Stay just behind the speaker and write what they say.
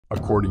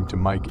according to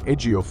Mike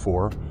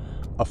Ejiofor,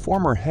 a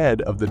former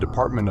head of the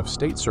Department of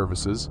State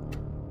Services.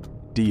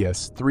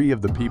 Three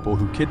of the people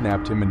who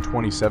kidnapped him in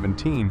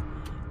 2017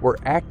 were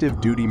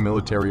active duty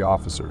military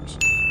officers.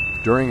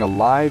 During a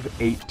Live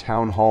 8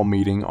 town hall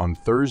meeting on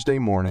Thursday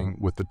morning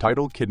with the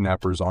title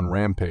Kidnappers on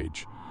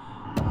Rampage,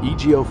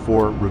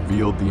 Ejiofor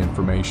revealed the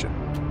information.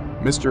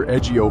 Mr.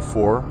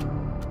 Ejiofor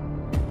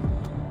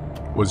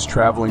was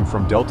traveling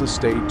from Delta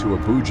State to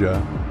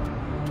Abuja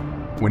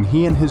when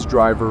he and his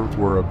driver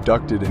were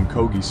abducted in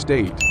Kogi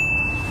State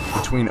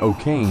between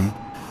Okane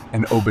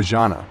and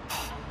Obajana.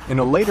 In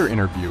a later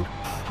interview,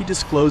 he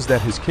disclosed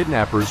that his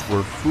kidnappers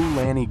were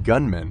Fulani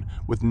gunmen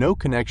with no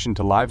connection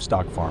to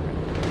livestock farming,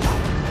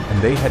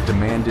 and they had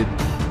demanded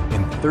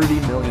in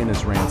 $30 million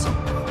as ransom.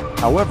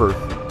 However,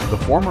 the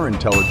former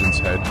intelligence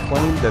head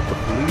claimed that the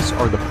police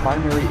are the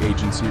primary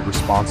agency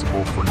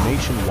responsible for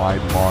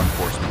nationwide law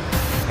enforcement,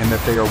 and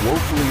that they are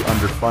woefully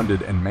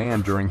underfunded and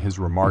manned during his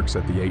remarks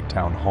at the 8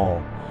 town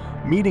hall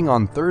meeting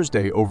on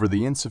Thursday over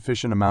the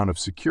insufficient amount of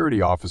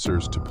security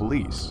officers to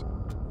police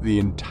the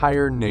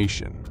entire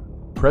nation.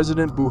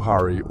 President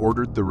Buhari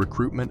ordered the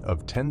recruitment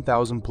of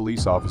 10,000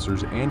 police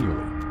officers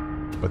annually,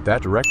 but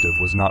that directive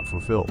was not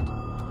fulfilled.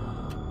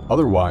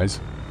 Otherwise,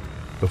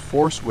 the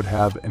force would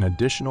have an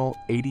additional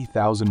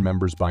 80,000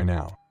 members by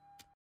now.